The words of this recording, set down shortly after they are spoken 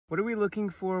What are we looking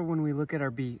for when we look at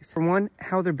our bees? For one,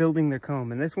 how they're building their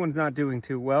comb, and this one's not doing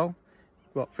too well.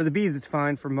 Well, for the bees, it's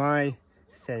fine. For my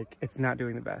sake, it's not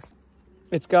doing the best.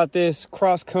 It's got this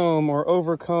cross comb or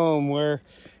over comb where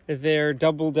they're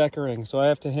double deckering, so I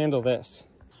have to handle this.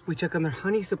 We check on their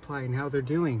honey supply and how they're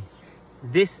doing.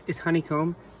 This is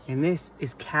honeycomb, and this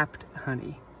is capped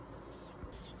honey.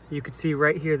 You can see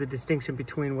right here the distinction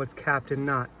between what's capped and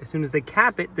not. As soon as they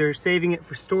cap it, they're saving it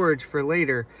for storage for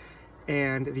later,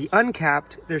 and the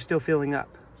uncapped, they're still filling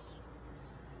up.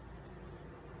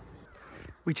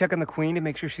 We check on the queen to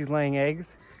make sure she's laying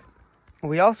eggs.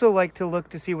 We also like to look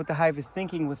to see what the hive is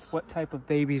thinking with what type of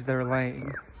babies they're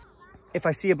laying. If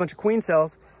I see a bunch of queen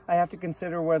cells, I have to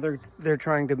consider whether they're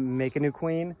trying to make a new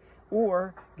queen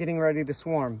or getting ready to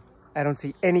swarm. I don't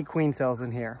see any queen cells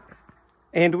in here.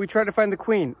 And we try to find the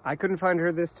queen. I couldn't find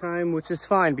her this time, which is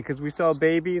fine because we saw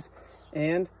babies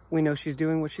and we know she's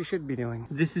doing what she should be doing.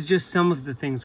 This is just some of the things